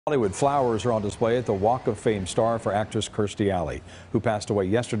Hollywood flowers are on display at the Walk of Fame star for actress Kirstie Alley, who passed away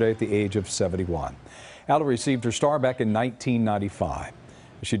yesterday at the age of 71. Alley received her star back in 1995.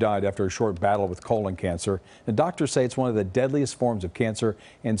 She died after a short battle with colon cancer, and doctors say it's one of the deadliest forms of cancer,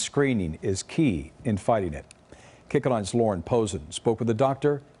 and screening is key in fighting it. KCAL9's Pozen spoke with a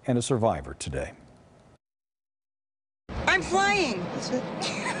doctor and a survivor today. I'm flying.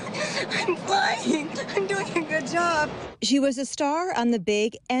 I'm flying. I'm doing a good job. She was a star on the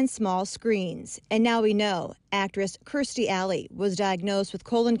big and small screens. And now we know actress Kirstie Alley was diagnosed with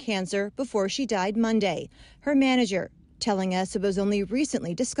colon cancer before she died Monday. Her manager telling us it was only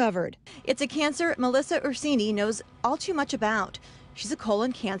recently discovered. It's a cancer Melissa Ursini knows all too much about. She's a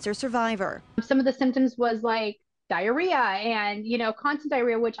colon cancer survivor. Some of the symptoms was like diarrhea and, constant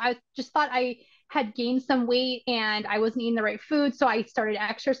diarrhea, which I just thought I had gained some weight and I wasn't eating the right food, so I started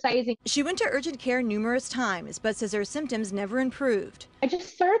exercising. She went to urgent care numerous times, but says her symptoms never improved. I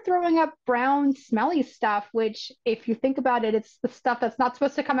just started throwing up brown, smelly stuff, which, if you think about it, it's the stuff that's not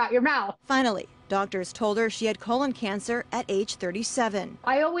supposed to come out your mouth. Finally, doctors told her she had colon cancer at age 37.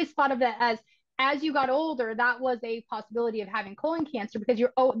 I always thought of it as you got older, that was a possibility of having colon cancer because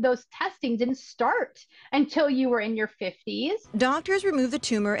those testing didn't start until you were in your 50s. Doctors removed the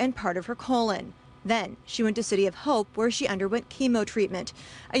tumor and part of her colon. Then she went to City of Hope, where she underwent chemo treatment.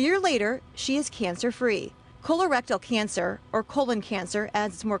 A year later, she is cancer-free. Colorectal cancer, or colon cancer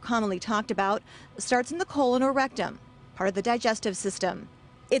as it's more commonly talked about, starts in the colon or rectum, part of the digestive system.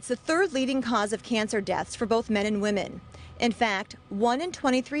 It's the third leading cause of cancer deaths for both men and women. In fact, 1 in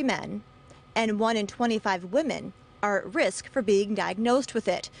 23 men and 1 in 25 women are at risk for being diagnosed with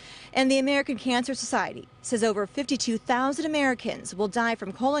it. And the American Cancer Society says over 52,000 Americans will die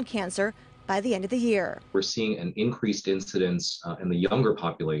from colon cancer by the end of the year. We're seeing an increased incidence in the younger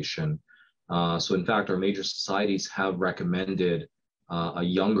population. So in fact, our major societies have recommended a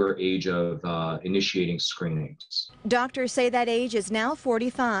younger age of initiating screenings. Doctors say that age is now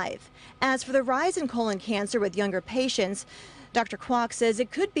 45. As for the rise in colon cancer with younger patients, Dr. Kwok says it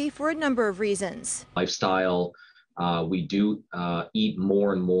could be for a number of reasons. Lifestyle, we do eat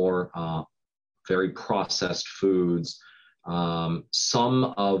more and more very processed foods. Some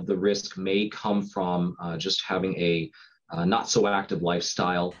of the risk may come from just having a not so active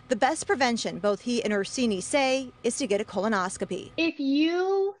lifestyle. The best prevention, both he and Ursini say, is to get a colonoscopy. If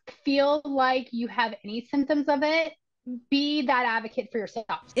you feel like you have any symptoms of it, be that advocate for yourself.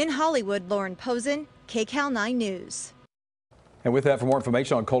 In Hollywood, Pozen, KCAL9 News. And with that, for more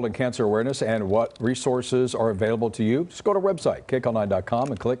information on colon cancer awareness and what resources are available to you, just go to our website, KCAL9.com,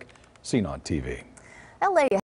 and click Seen on TV. LA